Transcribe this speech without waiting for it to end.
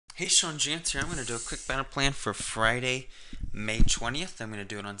Hey Sean, Jantz here. I'm going to do a quick battle plan for Friday, May 20th. I'm going to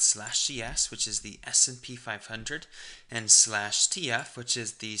do it on /CS, which is the S&P 500, and /TF, which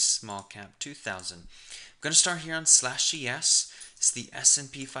is the small cap 2000. I'm going to start here on /CS. It's the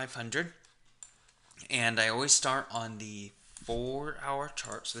S&P 500, and I always start on the 4-hour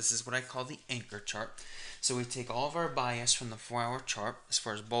chart. So this is what I call the anchor chart. So we take all of our bias from the 4-hour chart as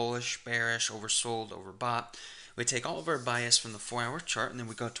far as bullish, bearish, oversold, overbought. We take all of our bias from the 4-hour chart, and then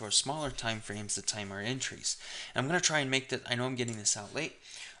we go to our smaller time frames to time our entries. And I'm going to try and make this, I know I'm getting this out late.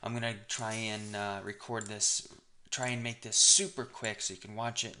 I'm going to try and record this, try and make this super quick so you can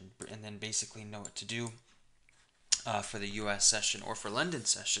watch it and then basically know what to do for the US session or for London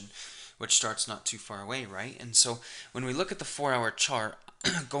session, which starts not too far away, right? And so when we look at the 4-hour chart,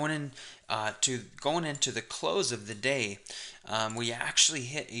 going into the close of the day, we actually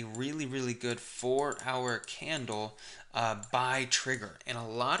hit a really good 4-hour candle buy trigger, and a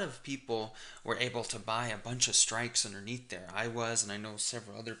lot of people were able to buy a bunch of strikes underneath there. I was, and I know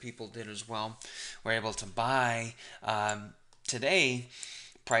several other people did as well, were able to buy today.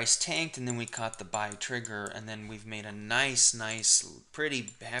 Price tanked, and then we caught the buy trigger, and then we've made a nice, pretty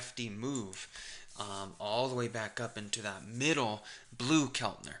hefty move all the way back up into that middle blue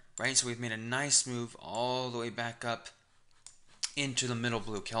Keltner, right? So we've made a nice move all the way back up into the middle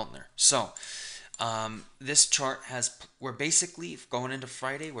blue Keltner. So this chart we're basically going into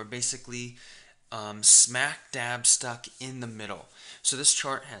Friday, we're basically smack dab stuck in the middle. So this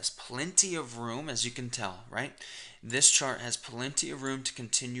chart has plenty of room, as you can tell, right? This chart has plenty of room to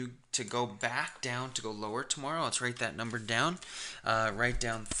continue to go back down, to go lower tomorrow. Let's write that number down. Write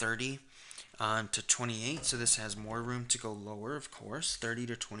down 30 to 28. So this has more room to go lower, of course, 30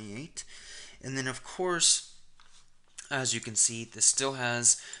 to 28. And then, of course, as you can see, this still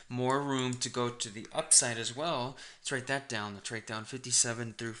has more room to go to the upside as well. Let's write that down. Let's write down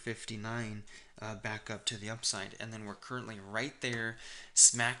 57 through 59 back up to the upside. And then we're currently right there,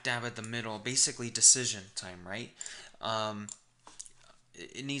 smack dab at the middle, basically decision time, right?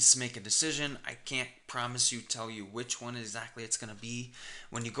 It needs to make a decision. I can't tell you which one exactly it's going to be.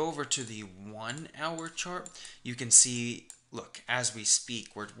 When you go over to the 1-hour chart, you can see, look, as we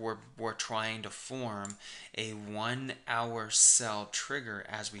speak, we're trying to form a 1-hour sell trigger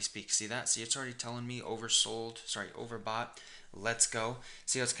as we speak. See that? See, it's already telling me overbought. Let's go.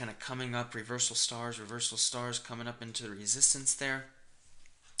 See how it's kind of coming up, reversal stars coming up into the resistance there.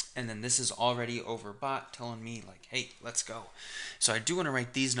 And then this is already overbought, telling me like, hey, let's go. So I do want to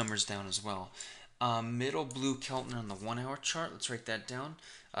write these numbers down as well. Middle blue Keltner on the 1-hour chart. Let's write that down.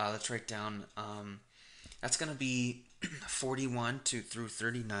 Let's write down, that's going to be 41 through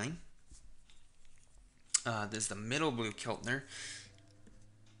 39. There's the middle blue Keltner.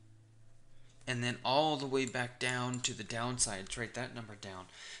 And then all the way back down to the downside, let's write that number down,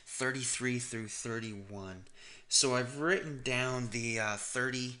 33 through 31. So I've written down the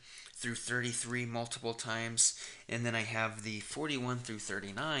 30 through 33 multiple times, and then I have the 41 through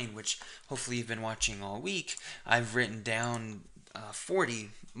 39, which hopefully you've been watching all week. I've written down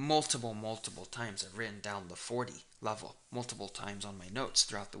 40 multiple times. I've written down the 40 level multiple times on my notes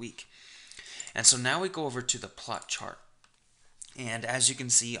throughout the week. And so now we go over to the plot chart. And as you can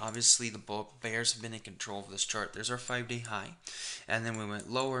see, obviously the bears have been in control of this chart. There's our 5-day high. And then we went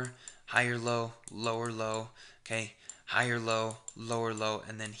lower, higher low, lower low, okay, higher low, lower low.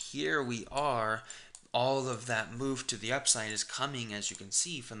 And then here we are. All of that move to the upside is coming, as you can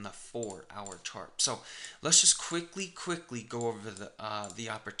see, from the 4-hour chart. So let's just quickly go over the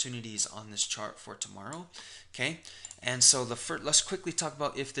opportunities on this chart for tomorrow, okay? And so let's quickly talk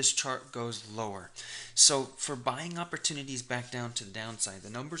about if this chart goes lower. So for buying opportunities back down to the downside,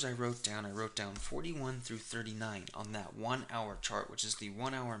 the numbers I wrote down 41 through 39 on that 1-hour chart, which is the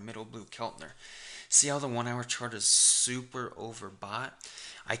 1-hour middle blue Keltner. See how the 1-hour chart is super overbought?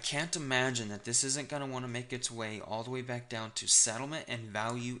 I can't imagine that this isn't going to want to make its way all the way back down to settlement and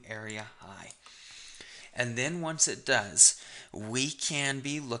value area high. And then once it does, we can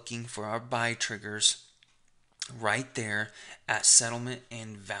be looking for our buy triggers right there at settlement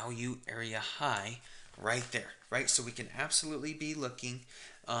and value area high right there, right? So we can absolutely be looking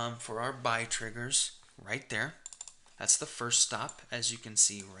for our buy triggers right there. That's the first stop, as you can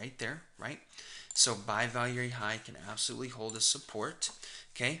see right there, right? So buy value area high can absolutely hold as support,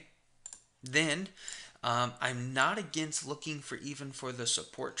 okay? Then I'm not against looking for the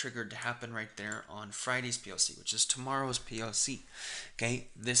support trigger to happen right there on Friday's PLC, which is tomorrow's PLC. Okay,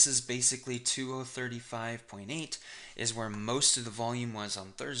 this is basically 2035.8 is where most of the volume was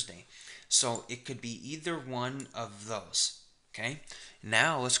on Thursday. So it could be either one of those. Okay,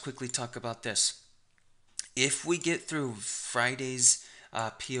 now let's quickly talk about this. If we get through Friday's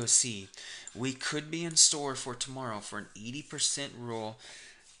POC, we could be in store for tomorrow for an 80% roll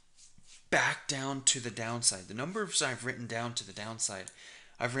back down to the downside. The numbers I've written down to the downside,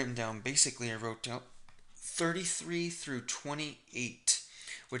 I've written down basically, I wrote down 33 through 28,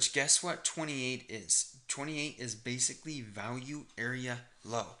 which guess what 28 is? 28 is basically value area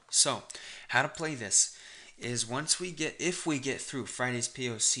low. So, how to play this is if we get through Friday's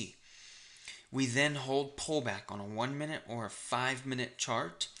POC, we then hold pullback on a 1 minute or a 5 minute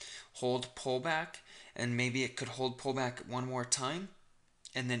chart, hold pullback, and maybe it could hold pullback one more time,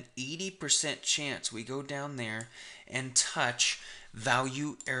 and then 80% chance we go down there and touch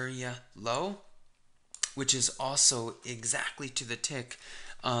value area low, which is also exactly to the tick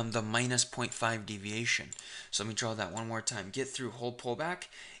the minus 0.5 deviation. So let me draw that one more time. Get through, hold pullback,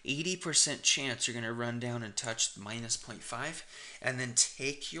 80% chance you're going to run down and touch minus 0.5, and then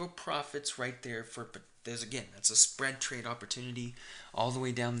take your profits right there for, that's a spread trade opportunity all the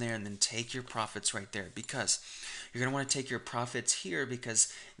way down there, and then take your profits right there, because you're going to want to take your profits here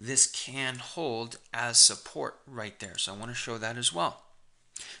because this can hold as support right there. So I want to show that as well.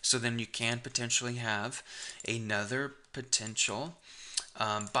 So then you can potentially have another potential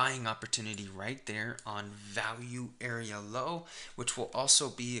buying opportunity right there on value area low, which will also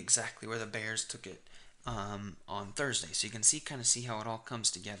be exactly where the bears took it on Thursday. So you can kind of see how it all comes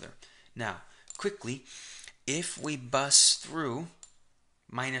together. Now, quickly, if we bust through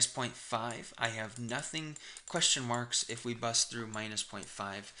minus 0.5, I have nothing, question marks if we bust through minus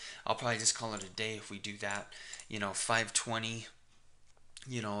 0.5. I'll probably just call it a day if we do that. 520,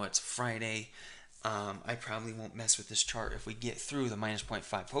 it's Friday. I probably won't mess with this chart if we get through the minus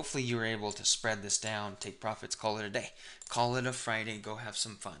 0.5. Hopefully you were able to spread this down, take profits, call it a day. Call it a Friday, go have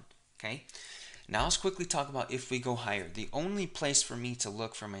some fun. Okay? Now let's quickly talk about if we go higher. The only place for me to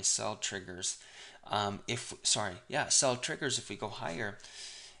look for my sell triggers, sell triggers if we go higher,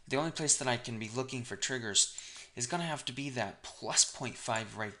 the only place that I can be looking for triggers is going to have to be that plus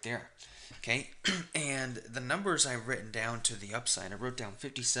 0.5 right there. Okay, and the numbers I've written down to the upside, I wrote down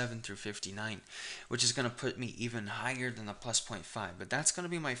 57 through 59, which is going to put me even higher than the plus 0.5, but that's going to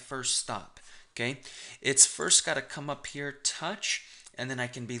be my first stop. Okay, it's first got to come up here, touch, and then I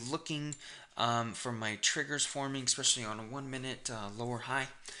can be looking for my triggers forming, especially on a 1 minute lower high,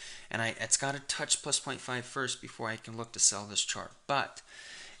 and it's got to touch plus 0.5 first before I can look to sell this chart. But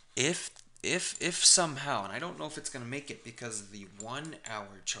if somehow, and I don't know if it's going to make it because the 1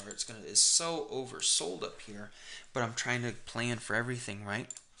 hour chart is so oversold up here, but I'm trying to plan for everything, right?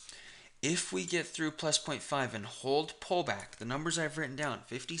 If we get through plus 0.5 and hold pullback, the numbers I've written down,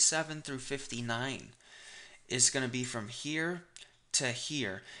 57 through 59, is going to be from here to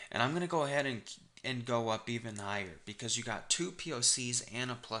here, and I'm going to go ahead and go up even higher because you got two POCs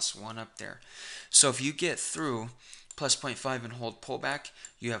and a plus 1 up there. So if you get through plus 0.5 and hold pullback,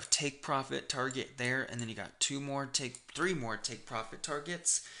 you have take profit target there, and then you got three more take profit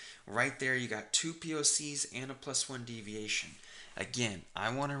targets right there. You got two POCs and a plus 1 deviation. Again, I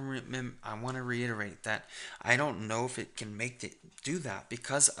want to reiterate that I don't know if it can do that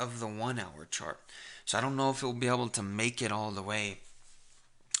because of the 1 hour chart. So I don't know if it will be able to make it all the way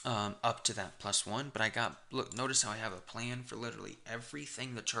up to that plus 1, but notice how I have a plan for literally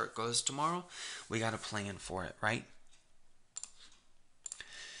everything the chart goes tomorrow. We got a plan for it, right?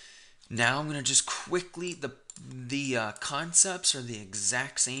 Now I'm going to just quickly, the concepts are the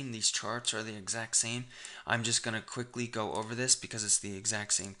exact same, these charts are the exact same. I'm just going to quickly go over this because it's the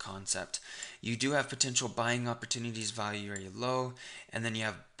exact same concept. You do have potential buying opportunities, value area low, and then you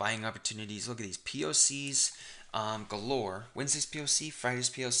have buying opportunities. Look at these POCs galore. Wednesday's POC, Friday's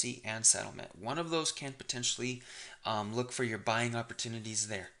POC, and settlement. One of those can potentially look for your buying opportunities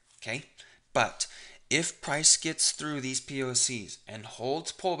there, okay? But if price gets through these POCs and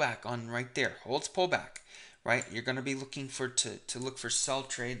holds pullback on right there, holds pullback, right? You're going to be looking to look for sell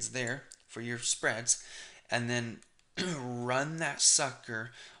trades there for your spreads, and then run that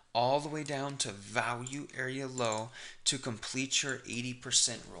sucker all the way down to value area low to complete your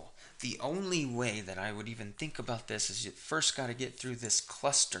 80% roll. The only way that I would even think about this is you first got to get through this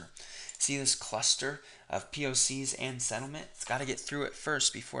cluster. See this cluster of POCs and settlement? It's got to get through it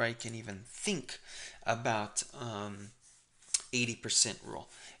first before I can even think about 80% rule.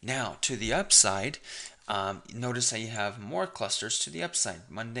 Now, to the upside, notice how you have more clusters to the upside.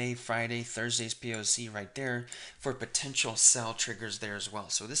 Monday, Friday, Thursday's POC right there for potential sell triggers there as well.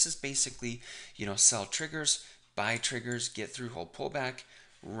 So this is basically, sell triggers, buy triggers, get through, hold pullback,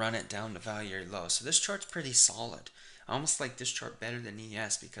 run it down to value area low. So this chart's pretty solid. I almost like this chart better than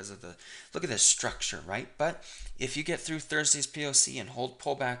ES because of look at this structure, right? But if you get through Thursday's POC and hold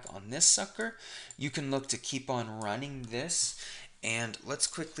pullback on this sucker, you can look to keep on running this And let's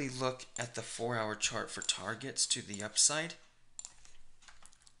quickly look at the 4-hour chart for targets to the upside.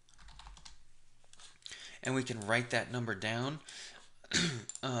 And we can write that number down.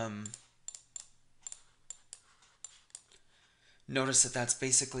 Notice that that's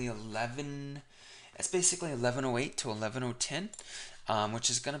basically 1108 to 11010, which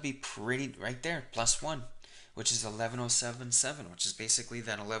is going to be pretty right there, +1, which is 11077, which is basically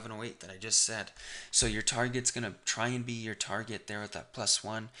that 1108 that I just said. So your target's going to try and be your target there at that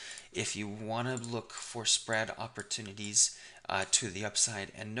 +1 if you want to look for spread opportunities to the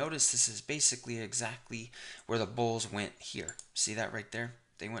upside. And notice this is basically exactly where the bulls went here. See that right there?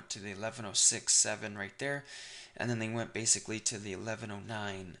 They went to the 1106.7 right there, and then they went basically to the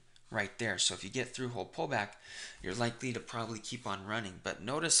 1109 right there. So if you get through whole pullback, you're likely to probably keep on running. But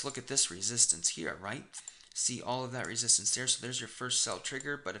notice, look at this resistance here, right? See all of that resistance there. So there's your first sell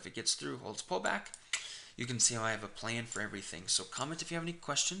trigger. But if it gets through, holds pullback, you can see how I have a plan for everything. So comment if you have any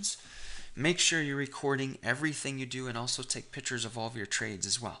questions. Make sure you're recording everything you do and also take pictures of all of your trades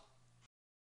as well.